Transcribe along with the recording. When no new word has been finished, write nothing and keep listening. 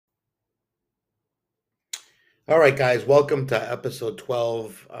All right, guys, welcome to episode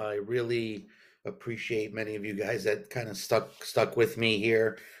 12. I really appreciate many of you guys that kind of stuck with me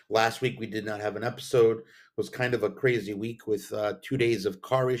here. Last week we did not have an episode. It was kind of a crazy week with 2 days of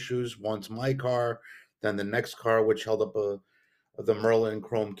car issues. Once my car, then the next car, which held up the Merlin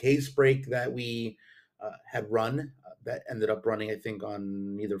Chrome case brake that we had run. That ended up running, I think,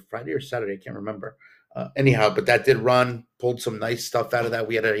 on either Friday or Saturday. I can't remember. Anyhow, but that did run. Pulled some nice stuff out of that.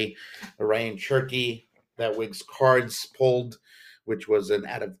 We had a Ryan Cherky that Wiggs cards pulled, which was an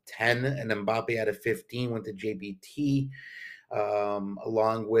out of 10, and Mbappe out of 15 went to JBT,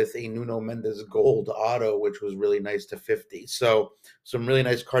 along with a Nuno Mendes gold auto, which was really nice to 50. So some really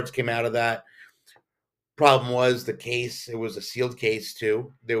nice cards came out of that. Problem was the case, it was a sealed case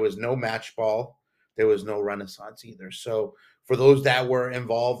too. There was no match ball, there was no Renaissance either. So for those that were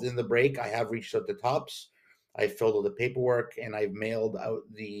involved in the break, I have reached out to Tops. I filled out the paperwork and I've mailed out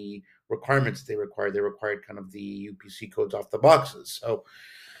the requirements they required. They required kind of the UPC codes off the boxes. So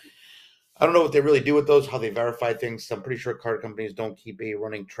I don't know what they really do with those, how they verify things. I'm pretty sure card companies don't keep a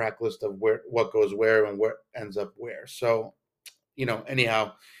running track list of what goes where and what ends up where. So,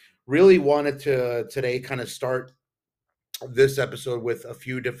 anyhow, really wanted to today kind of start this episode with a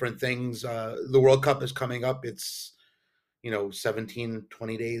few different things. The World Cup is coming up. It's 17,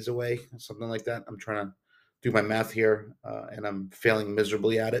 20 days away, something like that. I'm trying to do my math here, and I'm failing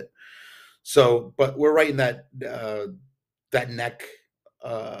miserably at it. So, but we're right in that neck,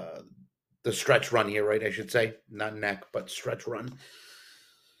 uh, the stretch run here, right? I should say, not neck, but stretch run.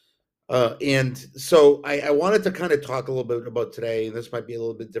 And so I wanted to kind of talk a little bit about today. This might be a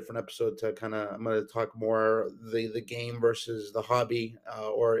little bit different episode to I'm going to talk more the game versus the hobby,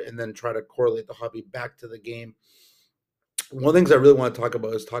 and then try to correlate the hobby back to the game. One of the things I really want to talk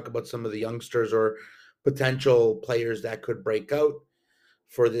about is talk about some of the youngsters or potential players that could break out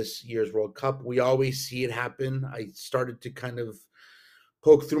for this year's World Cup. We always see it happen. I started to kind of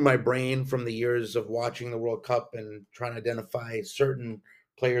poke through my brain from the years of watching the World Cup and trying to identify certain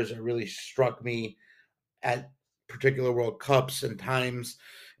players that really struck me at particular World Cups and times.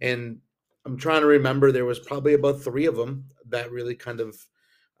 And I'm trying to remember, there was probably about three of them that really kind of,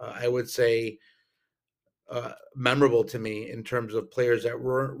 I would say, memorable to me in terms of players that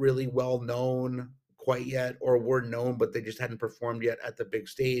weren't really well known quite yet, or were known, but they just hadn't performed yet at the big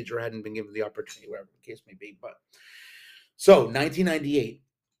stage or hadn't been given the opportunity, whatever the case may be. But so 1998,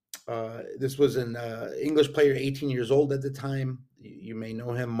 this was an English player, 18 years old at the time. You may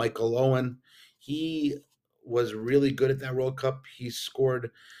know him, Michael Owen. He was really good at that World Cup. He scored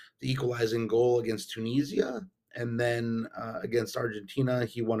the equalizing goal against Tunisia, and then against Argentina,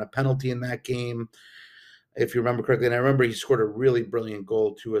 he won a penalty in that game, if you remember correctly. And I remember he scored a really brilliant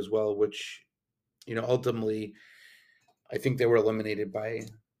goal too, as well, which ultimately I think they were eliminated by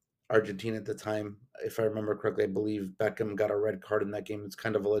Argentina at the time. If I remember correctly, I believe Beckham got a red card in that game. It's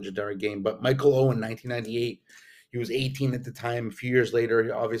kind of a legendary game. But Michael Owen, 1998, he was 18 at the time. A few years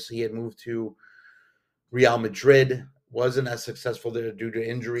later, obviously, he had moved to Real Madrid. Wasn't as successful there due to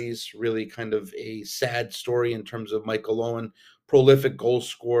injuries. Really kind of a sad story in terms of Michael Owen. Prolific goal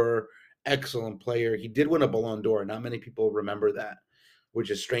scorer, excellent player. He did win a Ballon d'Or. Not many people remember that, which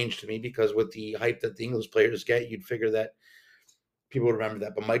is strange to me because with the hype that the English players get, you'd figure that people would remember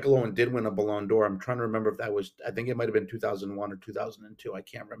that. But Michael Owen did win a Ballon d'Or. I'm trying to remember if that was, I think it might have been 2001 or 2002. I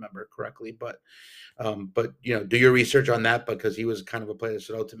can't remember correctly, but do your research on that because he was kind of a player that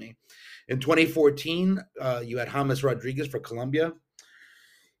stood out to me. In 2014, you had James Rodriguez for Colombia.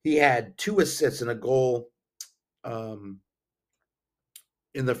 He had 2 assists and a goal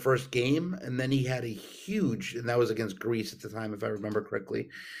in the first game, and then he had a huge, and that was against Greece at the time, if I remember correctly.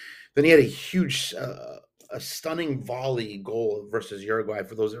 Then he had a huge, a stunning volley goal versus Uruguay,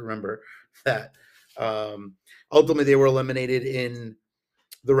 for those that remember that. Ultimately, they were eliminated in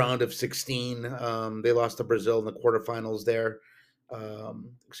the round of 16. They lost to Brazil in the quarterfinals there.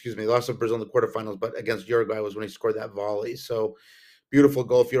 They lost to Brazil in the quarterfinals, but against Uruguay was when he scored that volley. So beautiful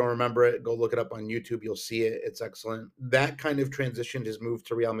goal. If you don't remember it, go look it up on YouTube. You'll see it. It's excellent. That kind of transitioned his move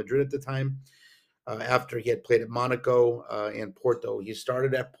to Real Madrid at the time. After he had played at Monaco and Porto. He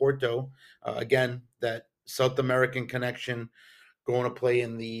started at Porto. Again, that South American connection, going to play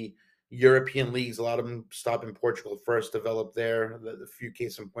in the European leagues. A lot of them stop in Portugal first, develop there. The few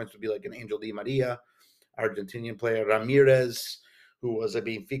case in points would be like an Angel Di Maria, Argentinian player, Ramirez, who was a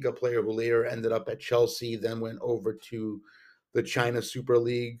Benfica player who later ended up at Chelsea, then went over to the China Super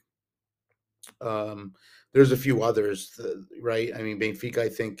League. There's a few others, right? I mean, Benfica, I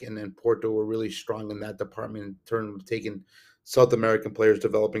think, and then Porto were really strong in that department in terms of taking South American players,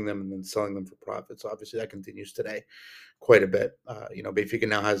 developing them, and then selling them for profit. So obviously that continues today quite a bit. Benfica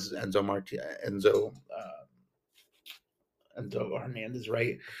now has Enzo Enzo Hernandez,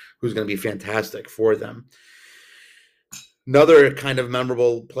 right? Who's going to be fantastic for them. Another kind of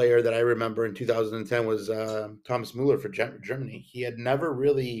memorable player that I remember in 2010 was Thomas Muller for Germany. He had never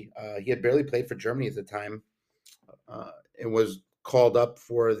really, he had barely played for Germany at the time. And was called up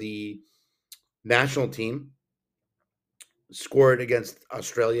for the national team, scored against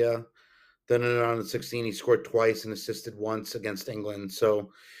Australia. Then in round of 16, he scored twice and assisted once against England.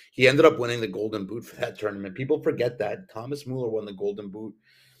 So he ended up winning the Golden Boot for that tournament. People forget that Thomas Muller won the Golden Boot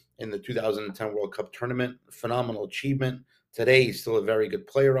in the 2010 World Cup tournament. Phenomenal achievement. Today, he's still a very good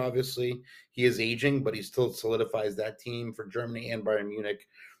player, obviously. He is aging, but he still solidifies that team for Germany and Bayern Munich.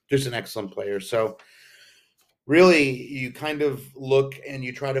 Just an excellent player. So really, you kind of look and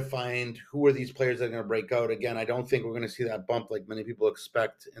you try to find who are these players that are going to break out. Again, I don't think we're going to see that bump like many people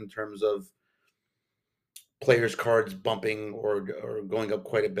expect in terms of players' cards bumping or going up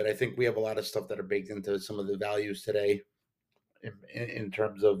quite a bit. I think we have a lot of stuff that are baked into some of the values today in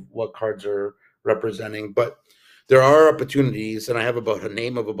terms of what cards are representing. But there are opportunities, and I have about a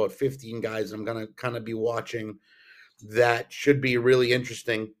name of about 15 guys I'm going to kind of be watching that should be really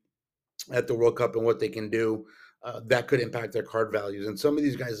interesting at the World Cup and what they can do. That could impact their card values. And some of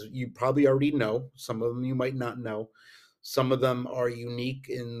these guys you probably already know. Some of them you might not know. Some of them are unique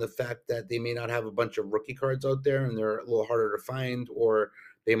in the fact that they may not have a bunch of rookie cards out there and they're a little harder to find, or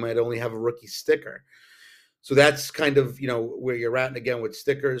they might only have a rookie sticker. So that's kind of, where you're at. And again, with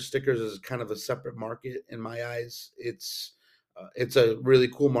stickers is kind of a separate market in my eyes. It's a really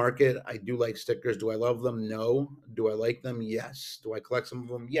cool market. I do like stickers. Do I love them? No. Do I like them? Yes. Do I collect some of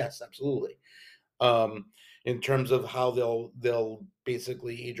them? Yes, absolutely. In terms of how they'll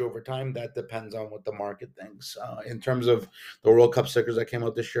basically age over time, that depends on what the market thinks. In terms of the World Cup stickers that came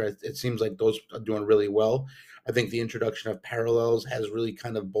out this year, it seems like those are doing really well. I think the introduction of parallels has really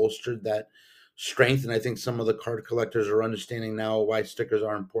kind of bolstered that strength, and I think some of the card collectors are understanding now why stickers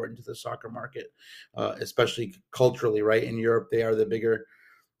are important to the soccer market, especially culturally. Right, in Europe, they are the bigger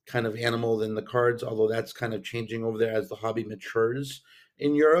kind of animal than the cards, although that's kind of changing over there as the hobby matures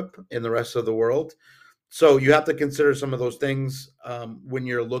in Europe and the rest of the world. So you have to consider some of those things when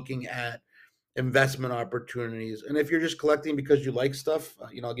you're looking at investment opportunities. And if you're just collecting because you like stuff,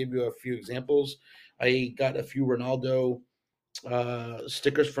 I'll give you a few examples. I got a few Ronaldo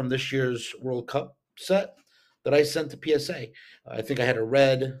stickers from this year's World Cup set that I sent to PSA. I think I had a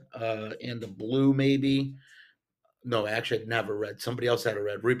red and a blue, maybe. No, actually, I didn't have a red. Somebody else had a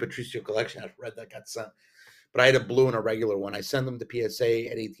red. Rui Patricio collection had a red that got sent. But I had a blue and a regular one. I sent them to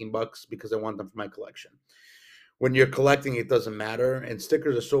PSA at $18 because I want them for my collection. When you're collecting, it doesn't matter. And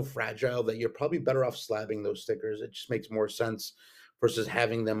stickers are so fragile that you're probably better off slabbing those stickers. It just makes more sense versus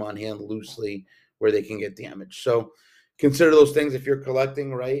having them on hand loosely where they can get damaged. So consider those things if you're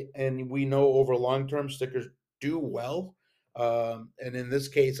collecting, right? And we know over long-term stickers do well. And in this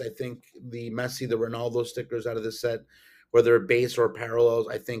case, I think the Messi, the Ronaldo stickers out of the set, whether base or parallels,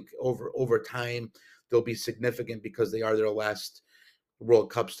 I think over time they'll be significant because they are their last World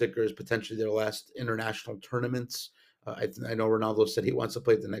Cup stickers, potentially their last international tournaments. I know Ronaldo said he wants to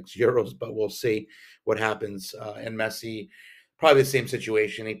play at the next Euros, but we'll see what happens. And Messi, probably the same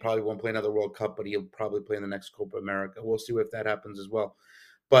situation. He probably won't play another World Cup, but he'll probably play in the next Copa America. We'll see if that happens as well.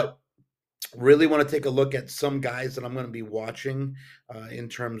 But really want to take a look at some guys that I'm going to be watching in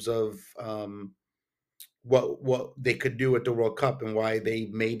terms of what they could do at the World Cup and why they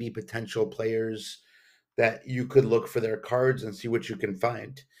may be potential players that you could look for their cards and see what you can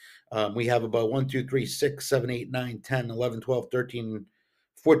find. We have about 1, 2, 3, 6, 7, 8, 9, 10, 11, 12, 13,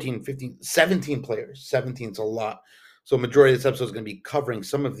 14, 15, 17 players. 17 is a lot. So majority of this episode is going to be covering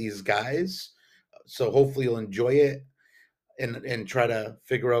some of these guys. So hopefully you'll enjoy it and try to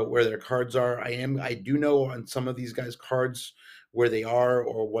figure out where their cards are. I do know on some of these guys' cards where they are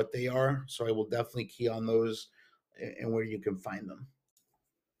or what they are. So I will definitely key on those and where you can find them.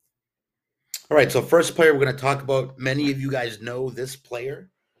 All right, so first player we're going to talk about. Many of you guys know this player.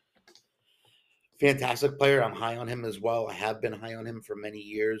 Fantastic player. I'm high on him as well. I have been high on him for many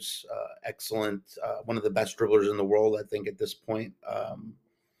years. Excellent. One of the best dribblers in the world, I think, at this point.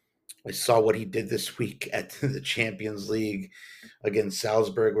 I saw what he did this week at the Champions League against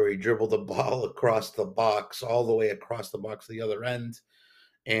Salzburg, where he dribbled the ball across the box, all the way across the box to the other end,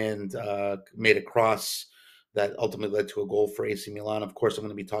 and made a cross that ultimately led to a goal for AC Milan. Of course, I'm going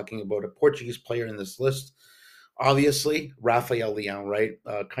to be talking about a Portuguese player in this list. Obviously, Rafael Leão, right?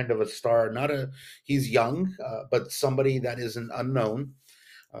 Kind of a star. He's young, but somebody that is an unknown.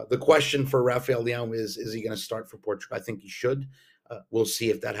 The question for Rafael Leão is he going to start for Portugal? I think he should. We'll see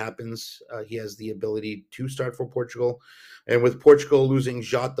if that happens. He has the ability to start for Portugal. And with Portugal losing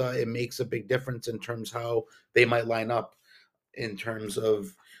Jota, it makes a big difference in terms how they might line up. in terms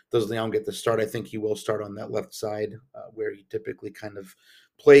of does Leon get the start. I think he will start on that left side where he typically kind of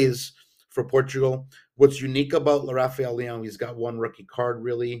plays for Portugal. What's unique about Rafael Leon, he's got one rookie card,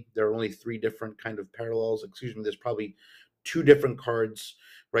 really. There are only three different kind of parallels. Excuse me, there's probably two different cards,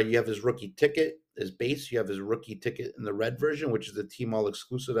 right? You have his rookie ticket, his base. You have his rookie ticket in the red version, which is the Team All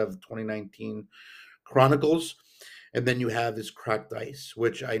exclusive of 2019 Chronicles. And then you have his cracked ice,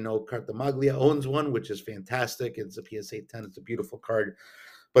 which I know Cartamaglia owns one, which is fantastic. It's a PSA 10. It's a beautiful card.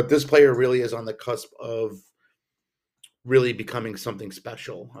 But this player really is on the cusp of really becoming something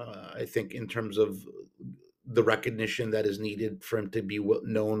special. I think in terms of the recognition that is needed for him to be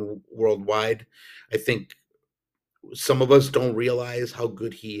known worldwide. I think some of us don't realize how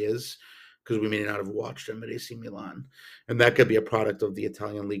good he is because we may not have watched him at AC Milan. And that could be a product of the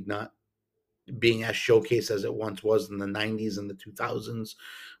Italian league not being as showcased as it once was in the 90s and the 2000s,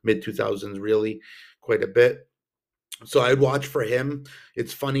 mid 2000s, really quite a bit. So I'd watch for him.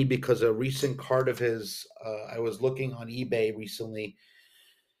 It's funny because a recent card of his, I was looking on eBay recently,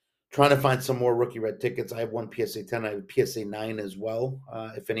 trying to find some more rookie red tickets. I have one PSA 10. I have a PSA 9 as well.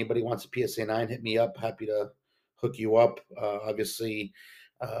 If anybody wants a PSA 9, hit me up. Happy to hook you up. Obviously,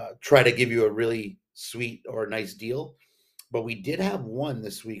 try to give you a really sweet or nice deal. But we did have one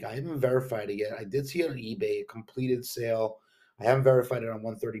this week. I haven't verified it yet. I did see it on eBay, a completed sale. I haven't verified it on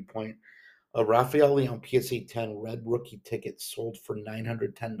 130 Point. A Rafael Leon PSA 10 red rookie ticket sold for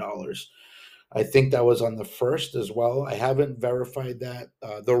 $910. I think that was on the first as well. I haven't verified that.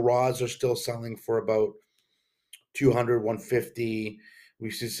 The raws are still selling for about 200, 150.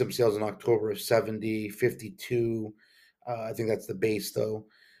 We see some sales in October of 70, 52. I think that's the base though.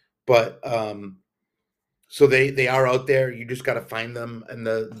 But so they are out there. You just got to find them, and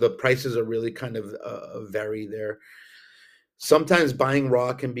the prices are really kind of vary there. Sometimes buying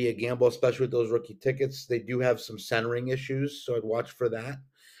raw can be a gamble, especially with those rookie tickets. They do have some centering issues, so I'd watch for that.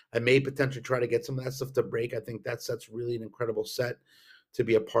 I may potentially try to get some of that stuff to break. I think that set's really an incredible set to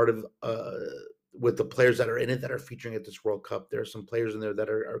be a part of with the players that are in it that are featuring at this World Cup. There are some players in there that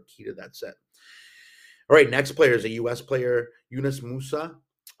are key to that set. All right, next player is a U.S. player, Yunus Musa,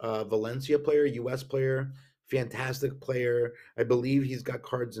 Valencia player, U.S. player, fantastic player. I believe he's got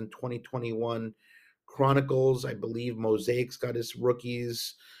cards in 2021 Chronicles. I believe Mosaic's got his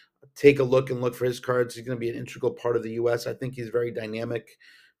rookies. Take a look and look for his cards. He's going to be an integral part of the U.S. I think he's very dynamic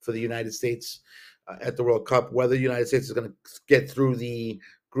for the United States at the World Cup. Whether the United States is going to get through the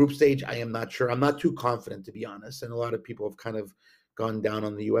group stage, I am not sure. I'm not too confident, to be honest. And a lot of people have kind of gone down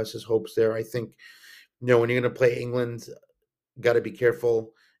on the U.S.'s hopes there. I think, when you're going to play England, got to be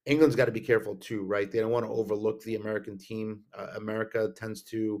careful. England's got to be careful too, right? They don't want to overlook the American team. America tends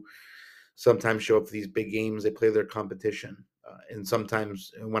to sometimes show up for these big games. They play their competition. And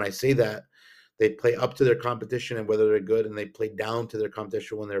sometimes, and when I say that, they play up to their competition and whether they're good, and they play down to their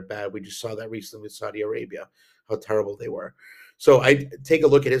competition when they're bad. We just saw that recently with Saudi Arabia, how terrible they were. So I take a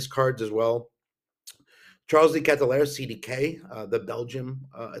look at his cards as well. Charles De Ketelaere, CDK, the Belgium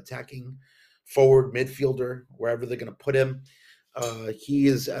attacking forward midfielder, wherever they're going to put him. He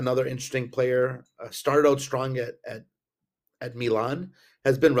is another interesting player. Started out strong at Milan,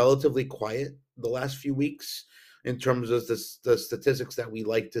 has been relatively quiet the last few weeks in terms of the statistics that we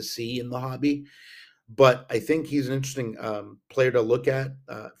like to see in the hobby. But I think he's an interesting player to look at.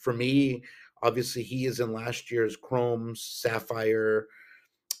 For me, obviously, he is in last year's Chrome's Sapphire,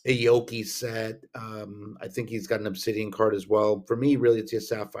 Aoki set. I think he's got an Obsidian card as well. For me, really, it's a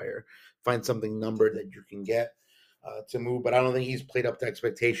Sapphire. Find something numbered that you can get to move, but I don't think he's played up to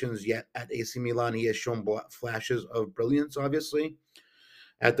expectations yet at AC Milan. He has shown flashes of brilliance, obviously.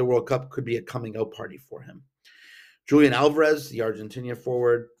 At the World Cup, could be a coming out party for him. Julian Alvarez, the Argentina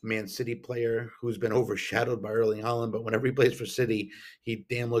forward, Man City player who's been overshadowed by Erling Haaland, but whenever he plays for City, he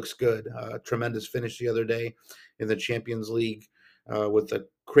damn looks good. Tremendous finish the other day in the Champions League with a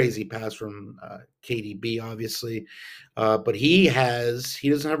crazy pass from KDB, obviously. But he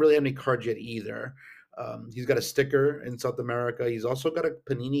doesn't really have any cards yet either. He's got a sticker in South America. He's also got a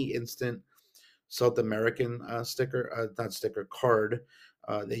Panini Instant South American card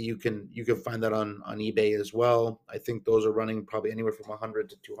that you can find that on eBay as well. I think those are running probably anywhere from $100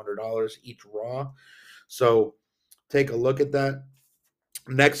 to $200 each raw. So take a look at that.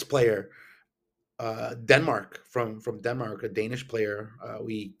 Next player, Denmark from Denmark, a Danish player.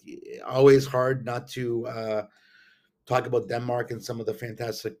 We always hard not to talk about Denmark and some of the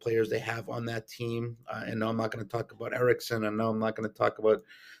fantastic players they have on that team. And no, I'm not going to talk about Eriksson. And no, I'm not going to talk about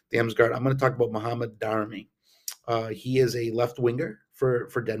Damsgaard. I'm going to talk about Mohamed Daramy. He is a left winger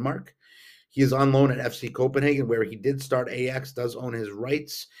for Denmark. He is on loan at FC Copenhagen, where he did start. Ajax does own his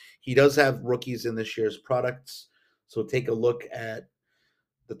rights. He does have rookies in this year's products. So take a look at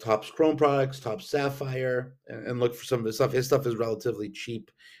the Topps Chrome products, Topps Sapphire, and look for some of his stuff. His stuff is relatively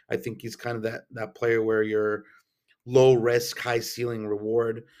cheap. I think he's kind of that player where you're low risk, high ceiling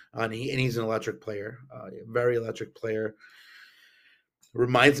reward. And he's an electric player, very electric player.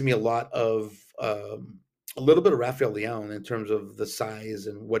 Reminds me a lot of a little bit of Rafael Leão in terms of the size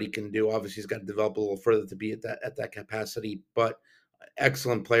and what he can do. Obviously, he's got to develop a little further to be at that capacity, but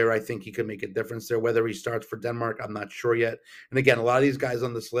excellent player. I think he could make a difference there. Whether he starts for Denmark, I'm not sure yet. And again, a lot of these guys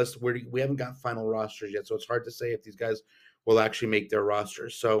on this list, we haven't got final rosters yet, so it's hard to say if these guys will actually make their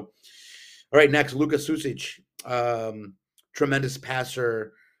rosters. So, all right, next, Luka Susic, tremendous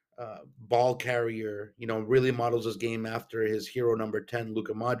passer, ball carrier, really models his game after his hero number 10,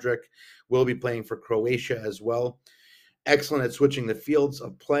 Luka Modric. Will be playing for Croatia as well. Excellent at switching the fields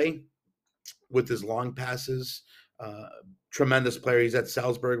of play with his long passes. Tremendous player. He's at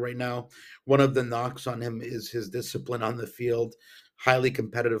Salzburg right now. One of the knocks on him is his discipline on the field. Highly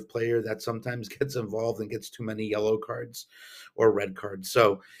competitive player that sometimes gets involved and gets too many yellow cards or red cards.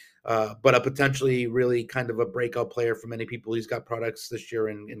 So, but a potentially really kind of a breakout player for many people. He's got products this year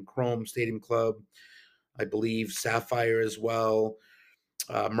in Chrome, Stadium Club, I believe Sapphire as well,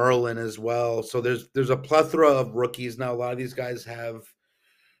 Merlin as well. So there's a plethora of rookies now. A lot of these guys have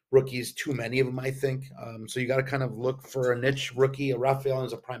rookies, too many of them, I think. So you got to kind of look for a niche rookie. Rafael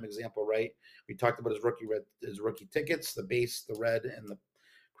is a prime example, right? We talked about his rookie tickets, the base, the red, and the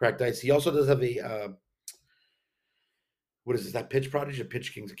cracked ice. He also does have a what is it? That Pitch Prodigy or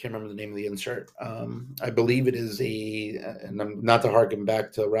Pitch Kings? I can't remember the name of the insert. I believe it is and I'm not to harken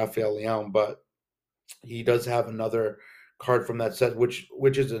back to Rafael Leão, but he does have another card from that set, which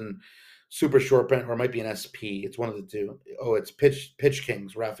is in super short print, or it might be an SP. It's one of the two. Oh, it's Pitch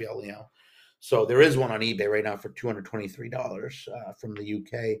Kings, Rafael Leão. So there is one on eBay right now for $223 from the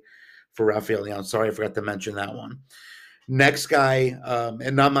UK for Rafael Leão. Sorry, I forgot to mention that one. Next guy,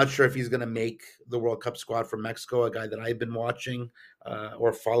 and I'm not sure if he's going to make the World Cup squad for Mexico, a guy that I've been watching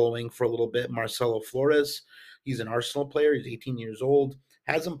or following for a little bit, Marcelo Flores. He's an Arsenal player. He's 18 years old.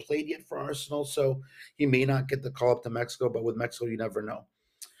 Hasn't played yet for Arsenal, so he may not get the call up to Mexico, but with Mexico, you never know.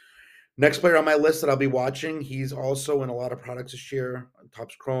 Next player on my list that I'll be watching, he's also in a lot of products this year,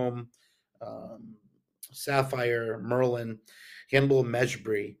 Topps Chrome, Sapphire, Merlin, Hannibal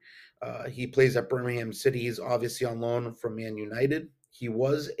Mejbri. He plays at Birmingham City. He's obviously on loan from Man United. I'm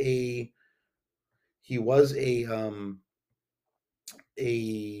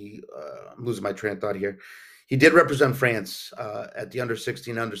losing my train of thought here. He did represent France at the under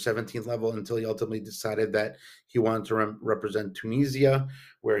 16, under 17 level until he ultimately decided that he wanted to represent Tunisia,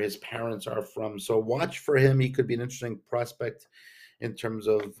 where his parents are from. So watch for him. He could be an interesting prospect in terms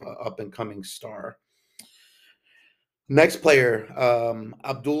of up and coming star. Next player,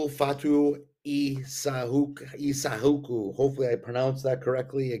 Abdul Fattah Issahaku. Hopefully I pronounced that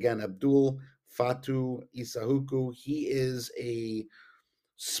correctly. Again, Abdul Fattah Issahaku. He is a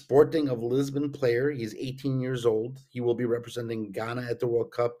Sporting of Lisbon player. He's 18 years old. He will be representing Ghana at the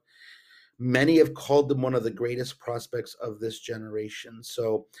World Cup. Many have called him one of the greatest prospects of this generation.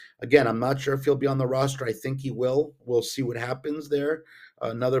 So, again, I'm not sure if he'll be on the roster. I think he will. We'll see what happens there.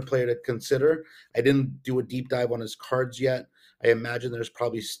 Another player to consider. I didn't do a deep dive on his cards yet. I imagine there's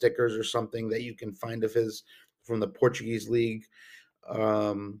probably stickers or something that you can find of his from the Portuguese league.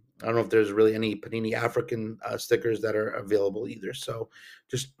 I don't know if there's really any Panini African stickers that are available either. So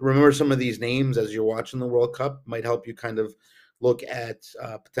just remember some of these names as you're watching the World Cup. Might help you kind of look at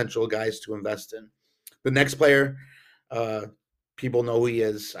potential guys to invest in. The next player, people know who he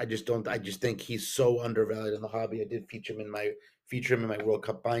is. I just think he's so undervalued in the hobby. I did feature him in my World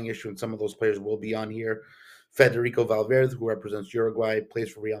Cup buying issue, and some of those players will be on here. Federico Valverde, who represents Uruguay,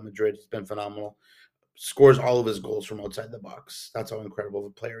 plays for Real Madrid. He's been phenomenal. Scores all of his goals from outside the box. That's how incredible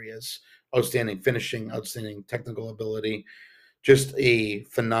of a player he is. Outstanding finishing, outstanding technical ability. Just a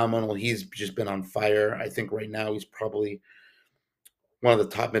phenomenal. He's just been on fire. I think right now he's probably one of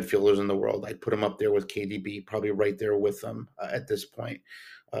the top midfielders in the world. I'd put him up there with KDB, probably right there with him at this point.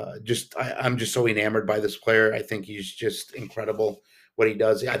 I'm just so enamored by this player. I think he's just incredible what he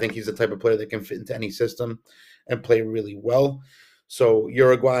does. I think he's the type of player that can fit into any system and play really well. So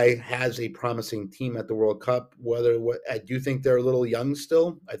Uruguay has a promising team at the World Cup. I do think they're a little young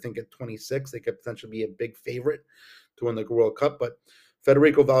still. I think at 26 they could potentially be a big favorite to win the World Cup. But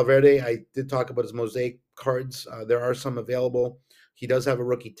Federico Valverde, I did talk about his mosaic cards. There are some available. He does have a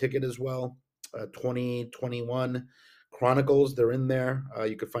rookie ticket as well. 2021 Chronicles, they're in there.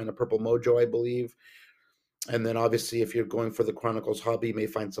 You could find a Purple Mojo, I believe. And then obviously, if you're going for the Chronicles hobby, you may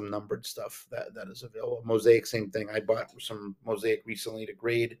find some numbered stuff that is available. Mosaic, same thing. I bought some Mosaic recently to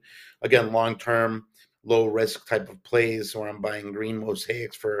grade. Again, long term. low risk type of plays where I'm buying green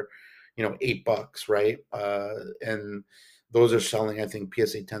mosaics for, $8, right? And those are selling, I think,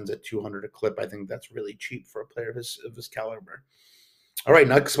 PSA 10s at 200 a clip. I think that's really cheap for a player of his caliber. All right,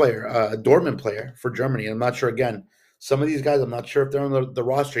 next player, Dortmund player for Germany. I'm not sure, again, some of these guys, I'm not sure if they're on the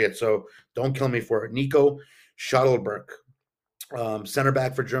roster yet, so don't kill me for it. Nico Schlotterbeck, center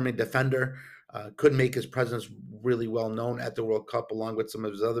back for Germany, defender. Could make his presence really well known at the World Cup, along with some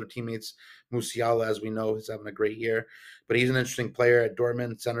of his other teammates. Musiala, as we know, is having a great year, but he's an interesting player at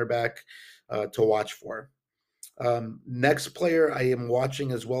Dortmund, center back, to watch for. Next player I am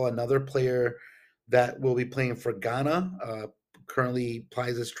watching as well, another player that will be playing for Ghana. Currently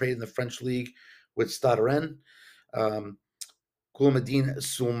plies his trade in the French league with Stade Rennes. Gulmadine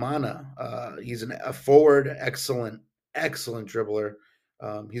Soumana. He's a forward, excellent dribbler.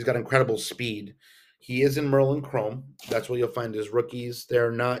 He's got incredible speed. He is in Merlin Chrome. That's where you'll find his rookies.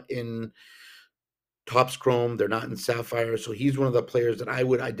 They're not in Topps Chrome. They're not in Sapphire. So he's one of the players that I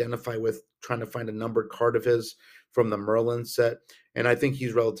would identify with trying to find a numbered card of his from the Merlin set. And I think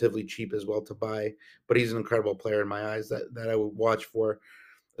he's relatively cheap as well to buy. But he's an incredible player in my eyes that I would watch for,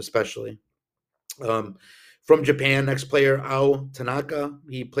 especially. From Japan, next player, Ao Tanaka.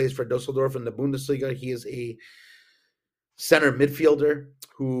 He plays for Dusseldorf in the Bundesliga. He is a center midfielder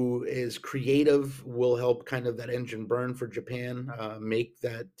who is creative, will help kind of that engine burn for Japan, make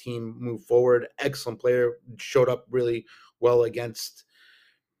that team move forward. Excellent player, showed up really well against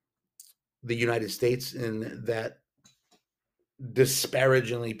the United States in that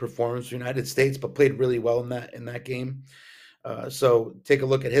disparagingly performance for the United States, but played really well in that game. So take a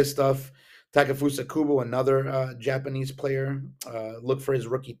look at his stuff. Takafusa Kubo, another Japanese player. Look for his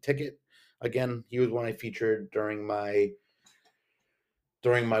rookie ticket. Again, he was one I featured during one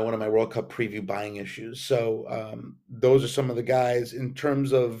of my World Cup preview buying issues. So those are some of the guys. In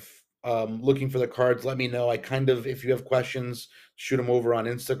terms of looking for the cards, let me know. If you have questions, shoot them over on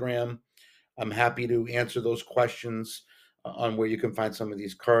Instagram. I'm happy to answer those questions on where you can find some of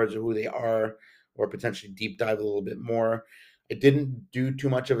these cards or who they are, or potentially deep dive a little bit more. I didn't do too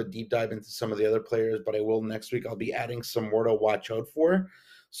much of a deep dive into some of the other players, but I will next week. I'll be adding some more to watch out for.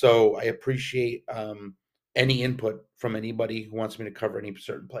 So I appreciate any input from anybody who wants me to cover any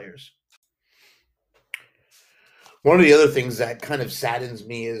certain players. One of the other things that kind of saddens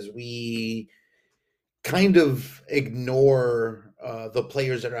me is we kind of ignore the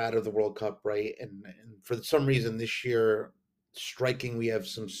players that are out of the World Cup, right? And for some reason this year, striking, we have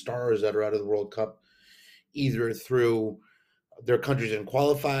some stars that are out of the World Cup, either through their countries didn't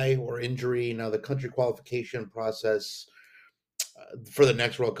qualify or injury. Now the country qualification process for the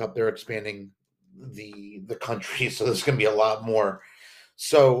next World Cup, they're expanding the country, so there's going to be a lot more.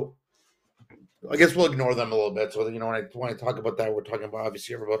 So I guess we'll ignore them a little bit. So when I talk about that, we're talking about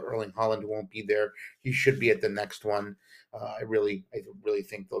obviously about Erling Haaland, who won't be there. He should be at the next one. I really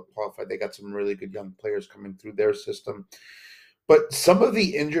think they'll qualify. They got some really good young players coming through their system. But some of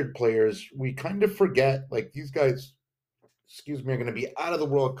the injured players, we kind of forget, like these guys, are going to be out of the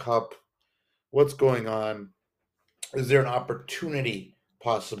World Cup. What's going on? Is there an opportunity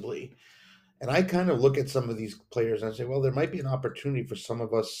possibly? And I kind of look at some of these players and I say, well, there might be an opportunity for some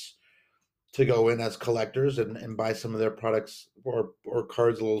of us to go in as collectors and buy some of their products or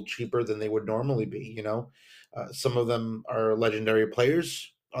cards a little cheaper than they would normally be. Some of them are legendary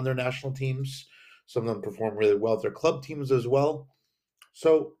players on their national teams. Some of them perform really well at their club teams as well.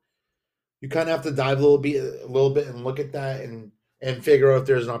 So you kind of have to dive a little bit and look at that and figure out if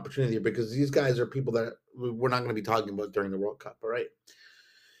there's an opportunity, because these guys are people that we're not going to be talking about during the World Cup. All right.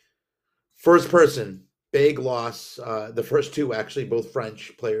 First person, big loss. The first two, actually, both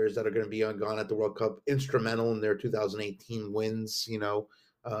French players that are going to be gone at the World Cup, instrumental in their 2018 wins.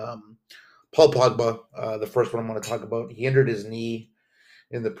 Paul Pogba, the first one I'm going to talk about. He injured his knee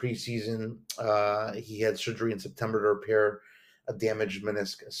in the preseason. He had surgery in September to repair a damaged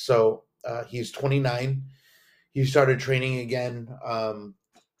meniscus. So he's 29. He started training again,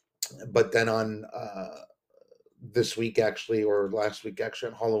 but then on this week, actually, or last week,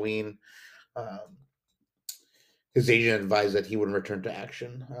 actually, on Halloween, his agent advised that he wouldn't return to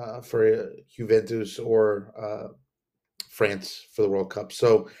action for Juventus or France for the World Cup.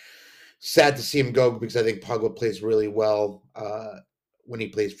 So sad to see him go, because I think Pogba plays really well when he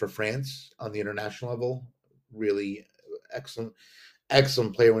plays for France on the international level. Really excellent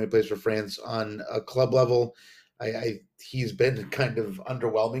player when he plays for France. On a club level, he's been kind of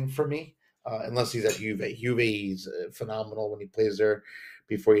underwhelming for me, unless he's at Juve. Juve, he's phenomenal when he plays there.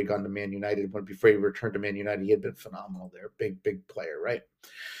 Before he had gone to Man United, before he returned to Man United, he had been phenomenal there. Big player, right?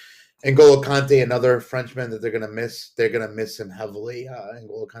 N'Golo Kante, another Frenchman that they're going to miss. They're going to miss him heavily.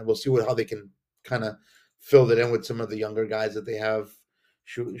 N'Golo Kante. We'll see how they can kind of filled it in with some of the younger guys that they have.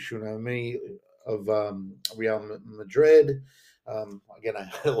 Shunami of Real Madrid. Again, I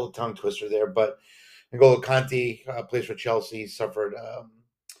had a little tongue twister there, but N'Golo Kante plays for Chelsea, suffered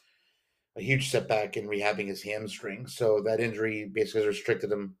a huge setback in rehabbing his hamstring. So that injury basically has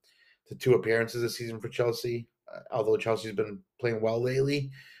restricted him to 2 appearances this season for Chelsea. Although Chelsea's been playing well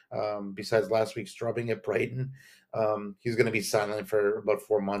lately, besides last week's drubbing at Brighton, he's going to be silent for about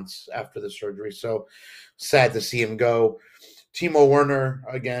 4 months after the surgery. So sad to see him go. Timo Werner,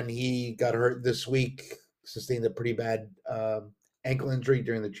 again, he got hurt this week, sustained a pretty bad ankle injury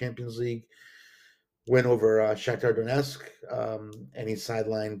during the Champions League win over Shakhtar Donetsk, and he's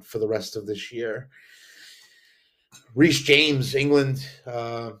sidelined for the rest of this year. Reece James, England,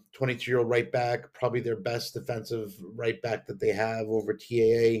 22-year-old right back, probably their best defensive right back that they have over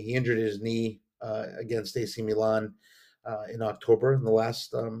TAA. He injured his knee against AC Milan in October in the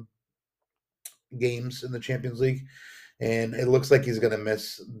last games in the Champions League. And it looks like he's going to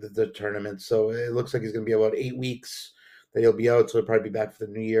miss the tournament. So it looks like he's going to be about 8 weeks that he'll be out. So he'll probably be back for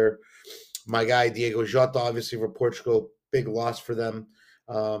the new year. My guy, Diego Jota, obviously for Portugal, big loss for them.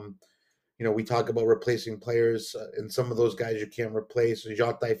 We talk about replacing players, and some of those guys you can't replace.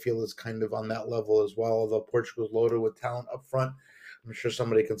 Jota, I feel, is kind of on that level as well, although Portugal's loaded with talent up front. I'm sure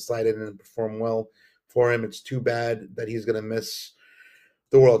somebody can slide in and perform well for him. It's too bad that he's going to miss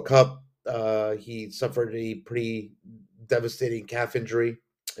the World Cup. He suffered a pretty devastating calf injury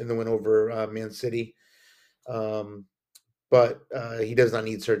in the win over Man City. But he does not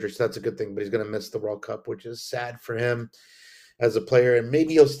need surgery, so that's a good thing. But he's going to miss the World Cup, which is sad for him as a player. And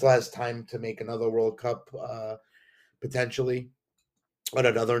maybe he'll still has time to make another World Cup, potentially. On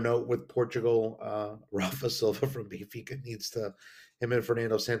another note, with Portugal, Rafa Silva from Benfica him and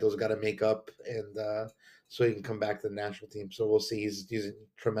Fernando Santos got to make up, and so he can come back to the national team. So we'll see. He's in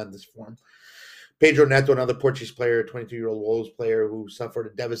tremendous form. Pedro Neto, another Portuguese player, 22-year-old Wolves player who suffered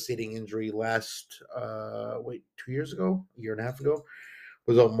a devastating injury last, 2 years ago, a year and a half ago.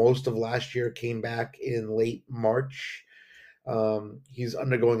 Was out most of last year, came back in late March. He's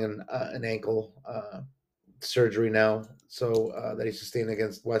undergoing an ankle surgery now, so that he sustained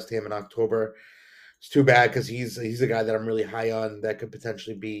against West Ham in October. It's too bad because he's a guy that I'm really high on that could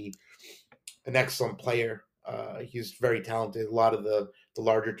potentially be an excellent player. He's very talented. A lot of the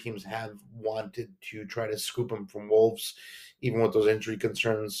larger teams have wanted to try to scoop him from Wolves, even with those injury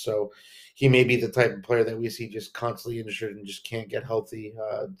concerns. So he may be the type of player that we see just constantly injured and just can't get healthy.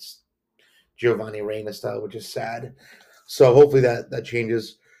 It's Giovanni Reina style, which is sad. So hopefully that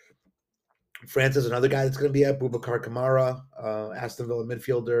changes. France is another guy that's going to be at Boubacar Kamara, Aston Villa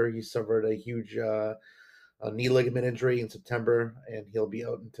midfielder. He suffered a huge a knee ligament injury in September, and he'll be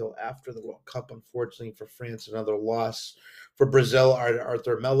out until after the World Cup. Unfortunately for France, another loss. For Brazil,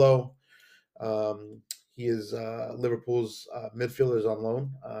 Arthur Melo. He is Liverpool's midfielder, is on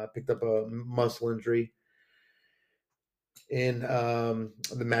loan. Picked up a muscle injury in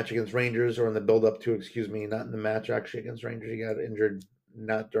the match against Rangers, or in the build-up to, not in the match actually against Rangers. He got injured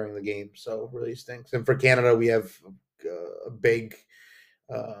not during the game, so really stinks. And for Canada, we have a big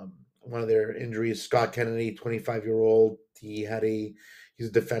one of their injuries, Scott Kennedy, 25-year-old. He's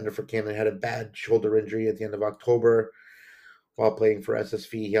a defender for Canada, had a bad shoulder injury at the end of October while playing for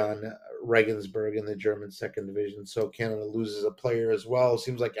SSV on Regensburg in the German second division. So Canada loses a player as well.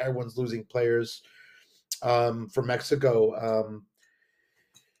 Seems like everyone's losing players. For Mexico,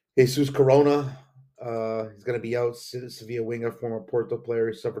 Jesus Corona, he's going to be out. Sevilla winger, former Porto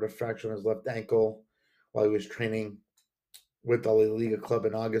player, he suffered a fracture on his left ankle while he was training with the La Liga club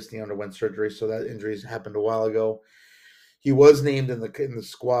in August. He underwent surgery, so that injury happened a while ago. He was named in the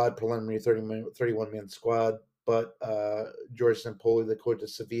squad, preliminary 31-man squad, but George Sampoli, the coach of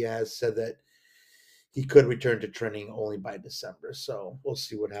Sevilla, has said that he could return to training only by December. So we'll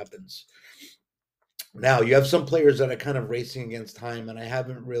see what happens. Now, you have some players that are kind of racing against time, and I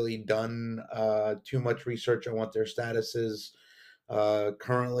haven't really done too much research on what their status is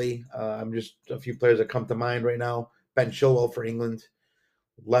currently. I'm just a few players that come to mind right now. Ben Chilwell for England,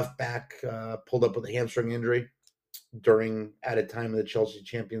 left back, pulled up with a hamstring injury at a time of the Chelsea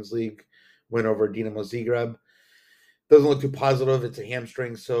Champions League win over Dinamo Zagreb. Doesn't look too positive. It's a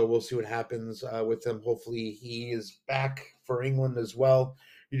hamstring, so we'll see what happens with him. Hopefully he is back for England as well.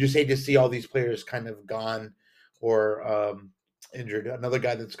 You just hate to see all these players kind of gone or injured. Another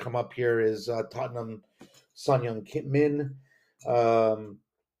guy that's come up here is Tottenham Son Heung-min.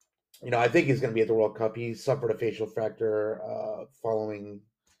 I think he's going to be at the World Cup. He suffered a facial fracture following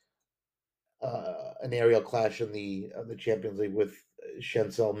an aerial clash in the Champions League with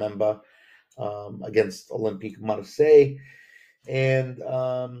Chancel Memba against Olympique Marseille. And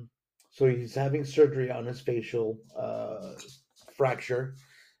So he's having surgery on his facial fracture,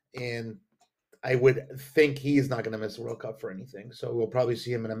 and I would think he's not going to miss the World Cup for anything. So we'll probably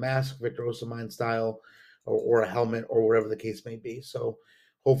see him in a mask, Victor Osimhen style, or a helmet, or whatever the case may be. So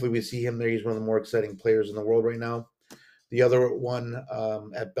hopefully we see him there. He's one of the more exciting players in the world right now. The other one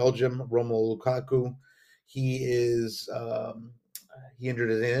at Belgium, Romelu Lukaku, he injured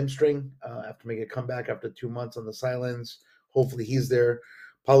his hamstring after making a comeback after 2 months on the sidelines. Hopefully he's there.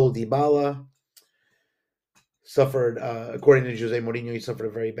 Paulo Dybala suffered, according to Jose Mourinho, he suffered a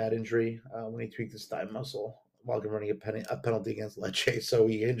very bad injury when he tweaked his thigh muscle while running a penalty against Lecce. So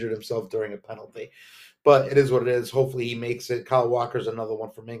he injured himself during a penalty. But it is what it is. Hopefully he makes it. Kyle Walker's another one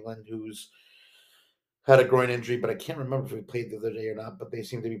from England who's had a groin injury, but I can't remember if he played the other day or not. But they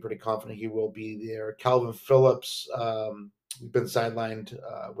seem to be pretty confident he will be there. Calvin Phillips, been sidelined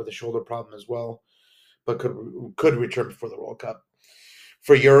with a shoulder problem as well, but could return before the World Cup.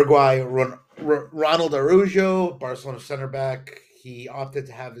 For Uruguay, Ronald Araujo, Barcelona center back, he opted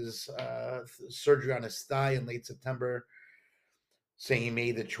to have his surgery on his thigh in late September, saying he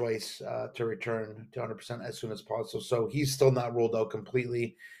made the choice to return to 100% as soon as possible. So he's still not ruled out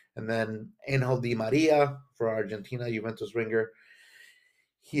completely. And then Angel Di Maria for Argentina, Juventus winger,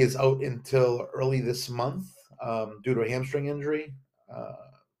 he is out until early this month due to a hamstring injury.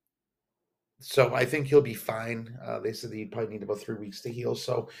 So I think he'll be fine. They said he probably need about 3 weeks to heal.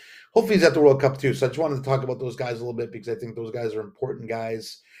 So hopefully he's at the World Cup too. So I just wanted to talk about those guys a little bit because I think those guys are important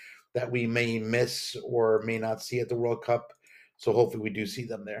guys that we may miss or may not see at the World Cup. So hopefully we do see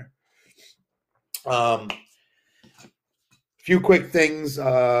them there. Few quick things.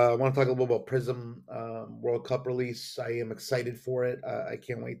 I want to talk a little about Prism World Cup release. I am excited for it. I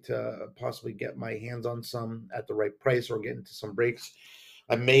can't wait to possibly get my hands on some at the right price or get into some breaks.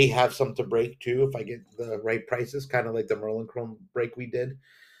 I may have some to break too if I get the right prices, kind of like the Merlin Chrome break we did.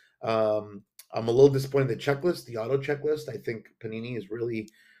 I'm a little disappointed in the checklist, the auto checklist. I think Panini is really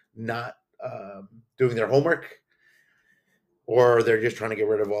not doing their homework, or they're just trying to get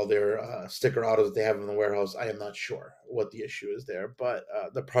rid of all their sticker autos that they have in the warehouse. I am not sure what the issue is there, but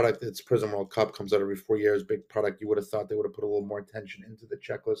the product, it's Prism World Cup, comes out every 4 years. Big product. You would have thought they would have put a little more attention into the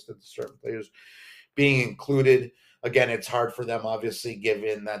checklist and certain players being included. Again, it's hard for them, obviously,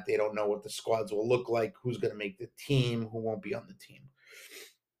 given that they don't know what the squads will look like, who's going to make the team, who won't be on the team.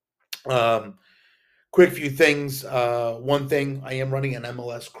 Quick few things. One thing, I am running an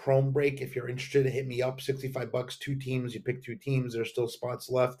MLS Chrome break. If you're interested, hit me up. $65, 2 teams. You pick 2 teams. There's still spots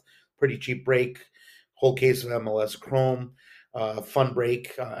left. Pretty cheap break. Whole case of MLS Chrome. Fun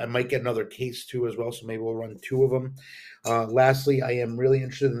break. I might get another case too as well, so maybe we'll run 2 of them. Lastly, I am really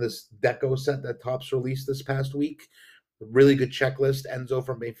interested in this Deco set that Topps released this past week. Really good checklist. Enzo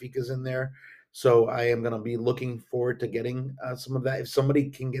from Benfica's in there. So I am going to be looking forward to getting some of that. If somebody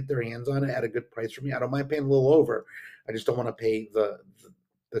can get their hands on it at a good price for me, I don't mind paying a little over. I just don't want to pay the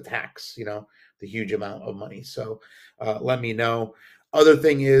tax, the huge amount of money. So let me know. Other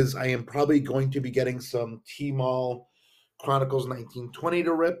thing is, I am probably going to be getting some T-Mall Chronicles 1920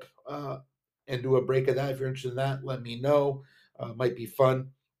 to rip and do a break of that. If you're interested in that, let me know. Might be fun.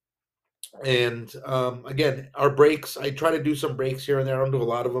 And again, our breaks, I try to do some breaks here and there. I don't do a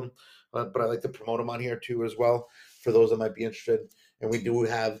lot of them, but I like to promote them on here too as well for those that might be interested. And we do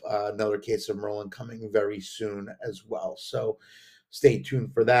have another case of Merlin coming very soon as well. So stay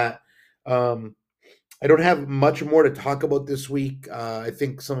tuned for that. I don't have much more to talk about this week. I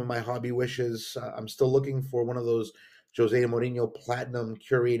think some of my hobby wishes, I'm still looking for one of those Jose Mourinho Platinum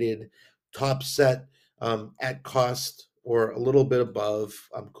curated top set at cost or a little bit above.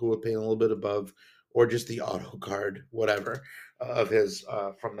 I'm cool with paying a little bit above, or just the auto card, whatever, of his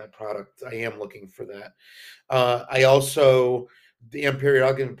from that product. I am looking for that. I also am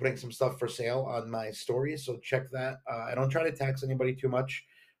periodically putting some stuff for sale on my stories, so check that. I don't try to tax anybody too much.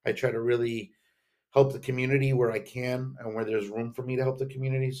 I try to really help the community where I can and where there's room for me to help the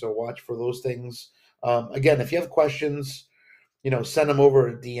community. So watch for those things. Again, if you have questions, send them over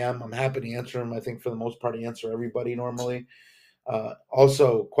a DM. I'm happy to answer them. I think for the most part, I answer everybody normally.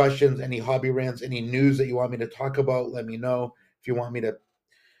 Also, questions, any hobby rants, any news that you want me to talk about, let me know. If you want me to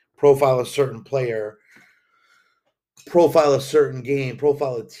profile a certain player, profile a certain game,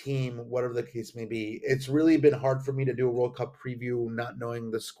 profile a team, whatever the case may be. It's really been hard for me to do a World Cup preview, not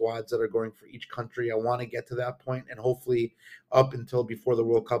knowing the squads that are going for each country. I want to get to that point, and hopefully up until before the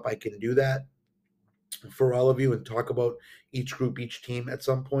World Cup, I can do that for all of you and talk about each group, each team at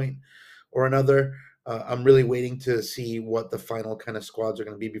some point or another. I'm really waiting to see what the final kind of squads are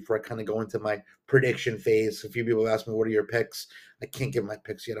going to be before I kind of go into my prediction phase. A few people ask me, what are your picks? I can't give my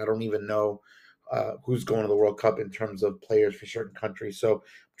picks yet. I don't even know who's going to the World Cup in terms of players for certain countries. So I'm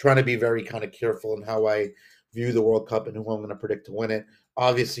trying to be very kind of careful in how I view the World Cup and who I'm going to predict to win it.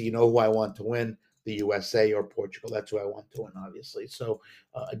 Obviously, you know who I want to win, the USA or Portugal. That's who I want to win, obviously. So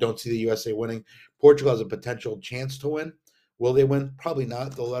I don't see the USA winning. Portugal has a potential chance to win. Will they win? Probably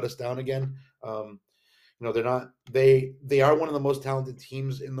not. They'll let us down again. They're not. They are one of the most talented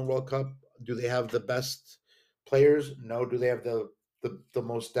teams in the World Cup. Do they have the best players? No. Do they have the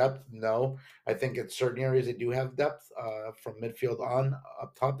most depth? No. I think in certain areas they do have depth from midfield on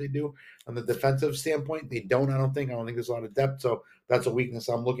up top. They do. On the defensive standpoint, they don't. I don't think. There's a lot of depth. So that's a weakness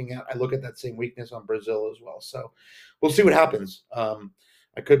I'm looking at. I look at that same weakness on Brazil as well. So we'll see what happens.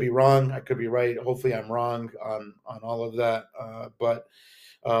 I could be wrong. I could be right. Hopefully, I'm wrong on all of that. But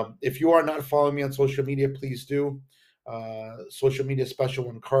if you are not following me on social media, please do. Social media Special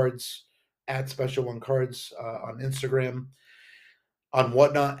One Cards at Special One Cards on Instagram, on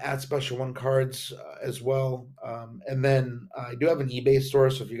Whatnot at Special One Cards as well. And then I do have an eBay store,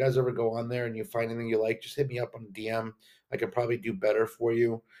 so if you guys ever go on there and you find anything you like, just hit me up on DM. I can probably do better for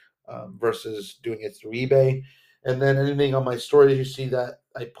you versus doing it through eBay. And then anything on my stories you see that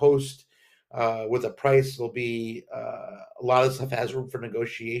I post with a price, there'll be a lot of stuff has room for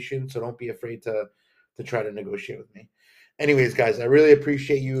negotiation, so don't be afraid to try to negotiate with me. Anyways, guys, I really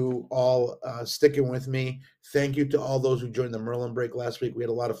appreciate you all sticking with me. Thank you to all those who joined the Merlin break last week. We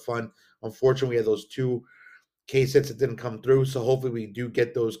had a lot of fun. Unfortunately, we had those 2 case hits that didn't come through, so hopefully we do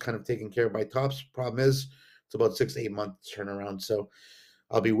get those kind of taken care of by Tops. Problem is, it's about 6 to 8 months turnaround, so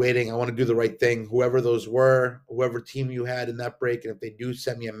I'll be waiting. I want to do the right thing. Whoever those were, whoever team you had in that break, and if they do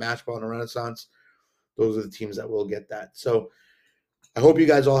send me a match ball and a Renaissance, those are the teams that will get that. So I hope you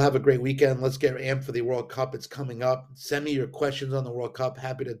guys all have a great weekend. Let's get amped for the World Cup. It's coming up. Send me your questions on the World Cup.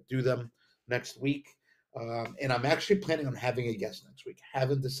 Happy to do them next week. And I'm actually planning on having a guest next week.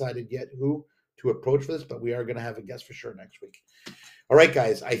 Haven't decided yet who to approach for this, but we are going to have a guest for sure next week. All right,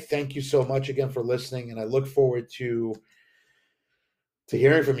 guys. I thank you so much again for listening, and I look forward to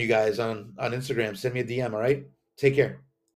hearing from you guys on Instagram. Send me a DM, all right? Take care.